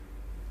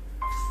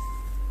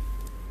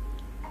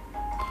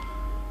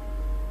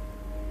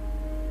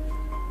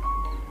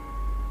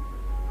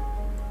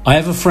I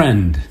have a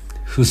friend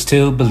who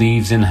still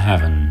believes in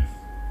heaven.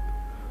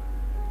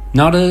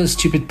 Not a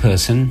stupid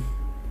person,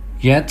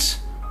 yet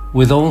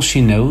with all she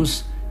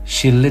knows,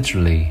 she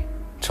literally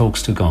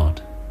talks to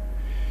God.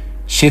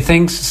 She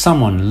thinks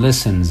someone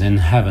listens in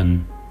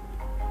heaven.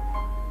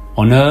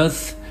 On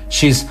earth,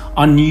 she's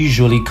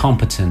unusually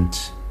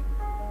competent,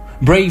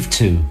 brave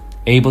too,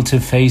 able to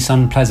face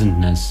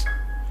unpleasantness.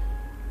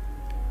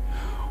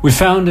 We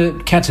found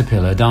a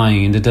caterpillar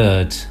dying in the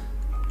dirt,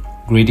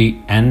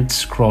 greedy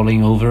ants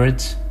crawling over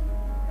it.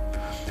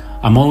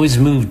 I'm always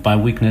moved by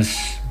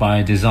weakness,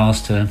 by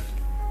disaster,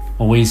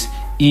 always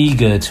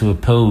eager to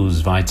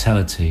oppose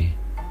vitality,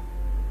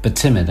 but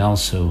timid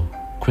also,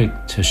 quick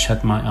to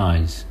shut my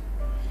eyes.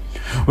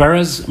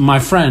 Whereas my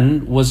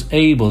friend was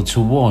able to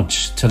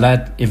watch, to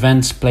let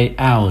events play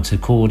out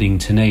according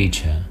to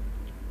nature.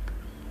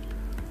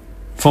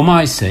 For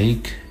my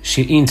sake,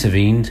 she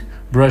intervened,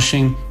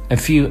 brushing a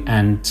few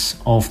ants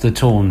off the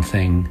torn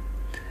thing,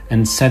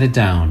 and set it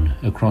down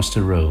across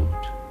the road.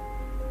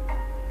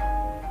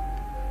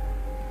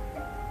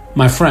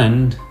 My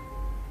friend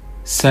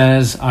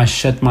says I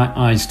shut my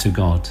eyes to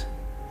God,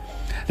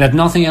 that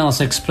nothing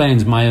else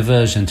explains my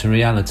aversion to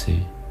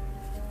reality.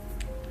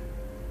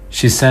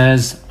 She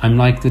says I'm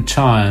like the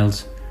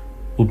child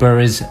who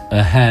buries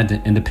her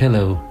head in the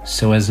pillow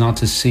so as not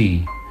to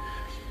see.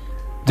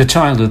 The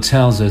child who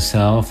tells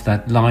herself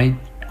that light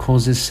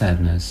causes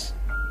sadness.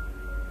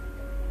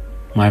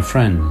 My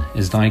friend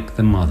is like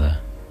the mother,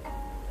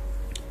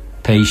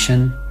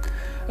 patient,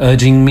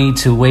 urging me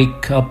to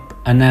wake up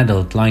an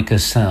adult like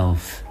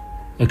herself,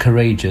 a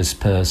courageous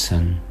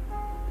person.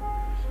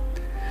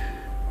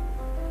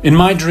 In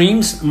my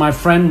dreams, my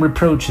friend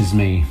reproaches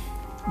me.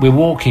 We're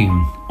walking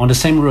on the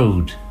same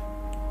road,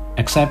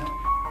 except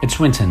it's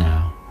winter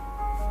now.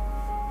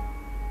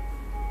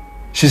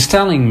 She's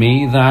telling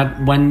me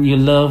that when you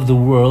love the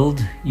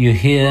world, you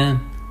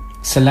hear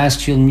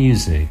celestial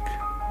music.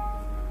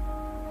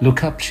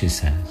 Look up, she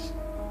says.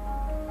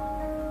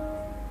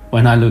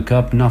 When I look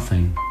up,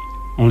 nothing.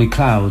 Only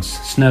clouds,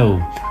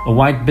 snow, a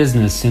white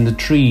business in the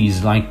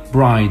trees like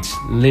brides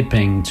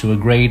leaping to a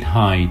great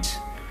height.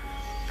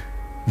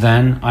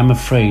 Then I'm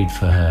afraid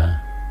for her.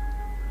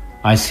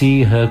 I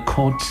see her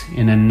caught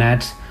in a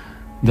net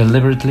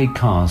deliberately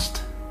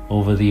cast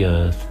over the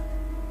earth.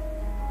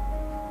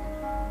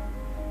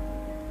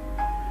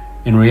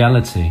 In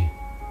reality,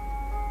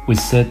 we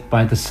sit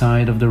by the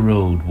side of the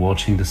road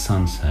watching the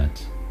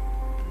sunset.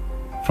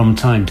 From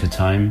time to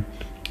time,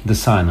 the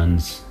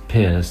silence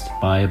pierced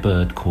by a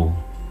bird call.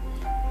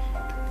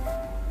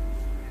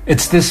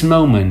 It's this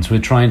moment we're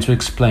trying to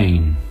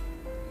explain,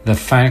 the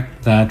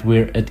fact that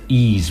we're at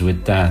ease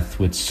with death,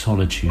 with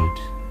solitude.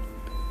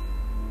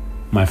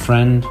 My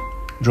friend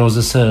draws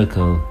a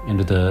circle in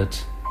the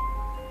dirt.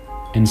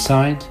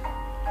 Inside,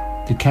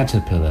 the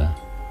caterpillar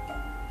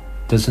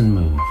doesn't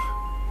move.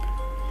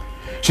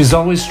 She's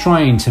always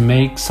trying to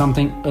make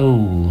something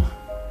whole,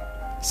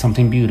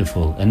 something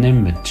beautiful, an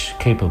image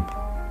capable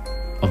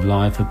of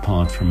life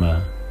apart from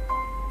her.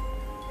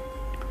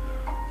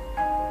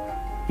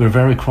 We're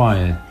very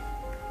quiet.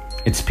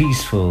 It's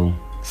peaceful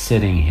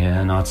sitting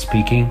here, not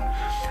speaking.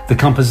 The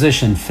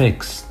composition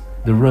fixed,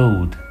 the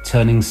road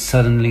turning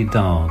suddenly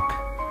dark,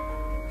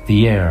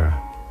 the air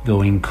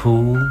going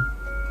cool,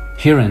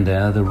 here and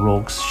there the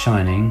rocks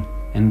shining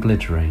and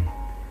glittering.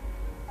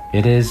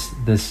 It is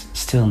this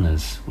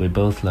stillness we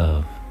both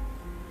love.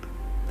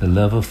 The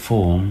love of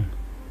form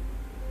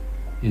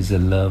is the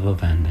love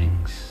of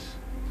endings.